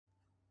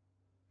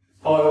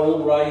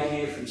all, Ray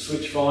here from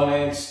Switch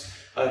Finance.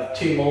 I have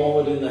Tim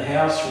Allwood in the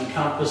house from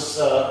Compass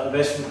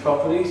Investment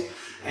Properties,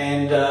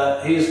 and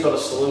he has got a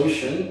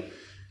solution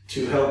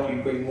to help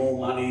you bring more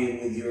money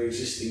in with your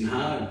existing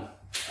home.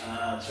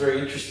 It's very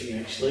interesting,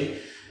 actually.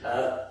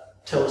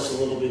 Tell us a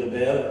little bit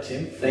about it,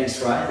 Tim.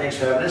 Thanks, Ray. Thanks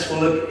for having us.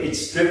 Well, look,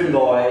 it's driven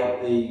by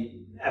the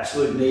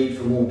absolute need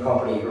for more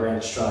property around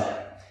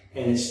Australia,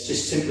 and it's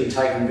just simply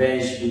taking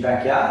advantage of your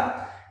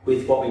backyard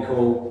with what we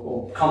call,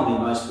 or commonly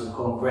most people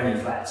call them, granny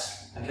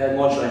flats. Okay,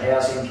 modular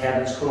housing,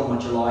 cabins, call them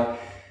what you like.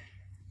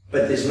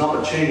 But there's an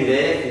opportunity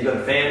there. If you've got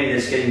a family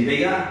that's getting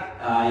bigger,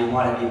 you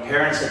might have your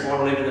parents that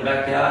want to live in the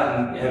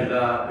backyard and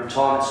have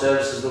retirement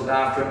services look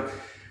after them,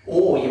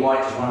 or you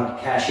might just want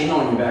to cash in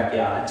on your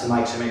backyard to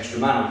make some extra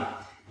money,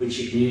 which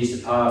you can use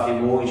to pay off your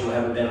mortgage or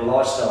have a better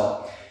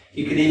lifestyle.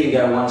 You could even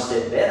go one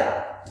step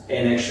better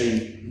and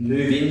actually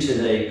move into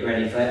the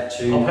granny flat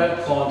to... I've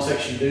had clients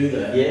actually do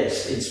that.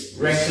 Yes, it's...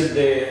 rented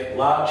their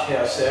large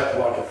house out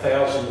like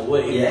 $1,000 a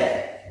week.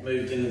 Yeah.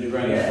 Moved into the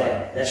granny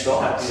flat. That's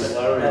right.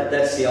 So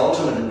that's the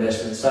ultimate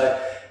investment. So,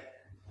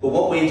 but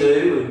what we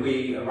do,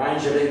 we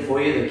arrange everything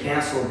for you. The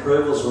council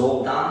approvals are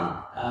all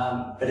done,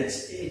 but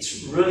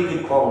it's really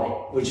good quality,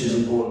 which is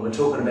important. We're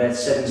talking about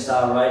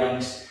 7-star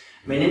ratings.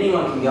 I mean,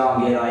 anyone can go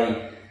and get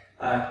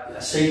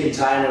a sea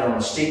container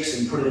on sticks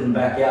and put it in the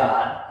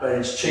backyard, but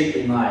it's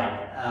cheaply made.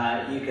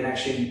 You can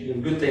actually, the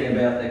good thing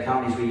about the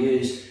companies we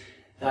use,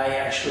 they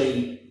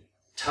actually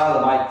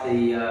tailor-make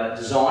the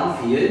design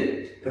for you,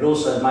 but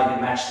also make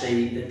it match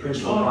the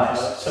principal place.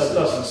 So it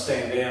doesn't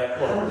stand out.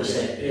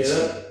 100%.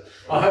 Yeah.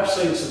 I have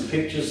seen some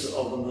pictures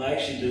of them. They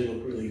actually do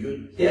look really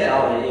good.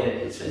 Yeah,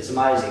 it's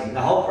amazing.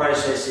 The whole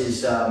process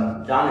is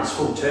done. It's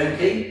full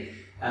turnkey.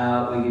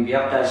 We give you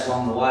updates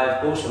along the way,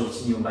 of course, or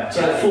it's in your backyard.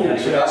 So full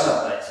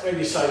turnkey. When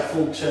you say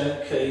full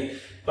turnkey,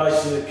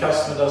 basically the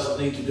customer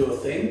doesn't need to do a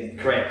thing?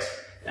 Correct.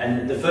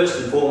 And the first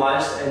and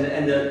foremost,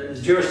 and the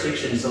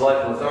jurisdictions, the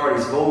local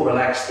authorities have all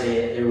relaxed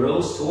their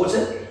rules towards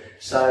it.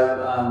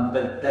 So,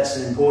 but that's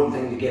an important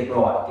thing to get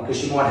right,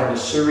 because you might have a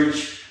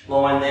sewerage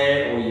line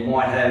there, or you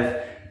might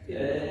have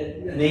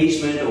an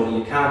easement, or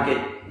you can't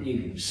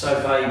get, so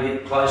far you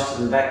get close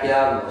to the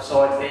backyard or the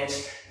side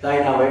fence.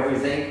 They know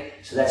everything,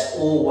 so that's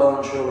all well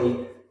and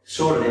truly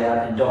sorted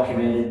out and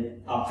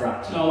documented up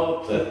front.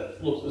 No,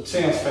 look, it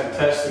sounds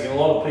fantastic, and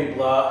a lot of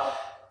people are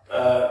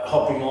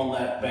hopping on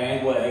that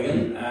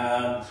bandwagon.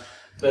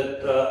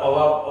 But I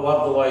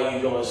love the way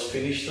you guys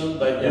finish them.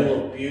 They do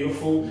look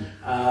beautiful,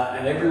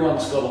 and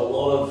everyone's got a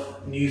lot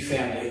of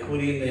newfound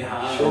equity in their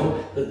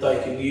home that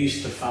they can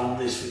use to fund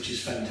this, which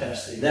is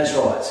fantastic. That's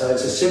right. So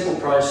it's a simple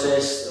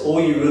process. All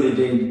you really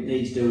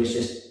need to do is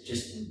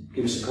just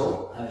give us a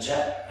call, have a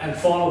chat. And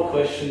final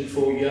question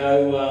for you: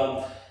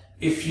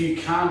 if you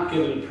can't get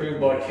it approved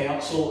by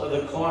council, are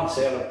the clients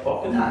out of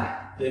pocket? No,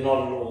 they're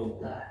not at all.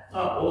 No.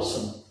 Oh,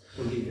 awesome.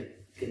 We'll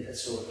get that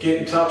sorted. Get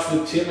in touch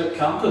with Tim at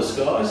Compass,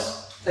 guys.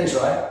 Thanks,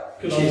 Ray.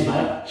 Good on you,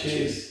 mate.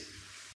 Cheers.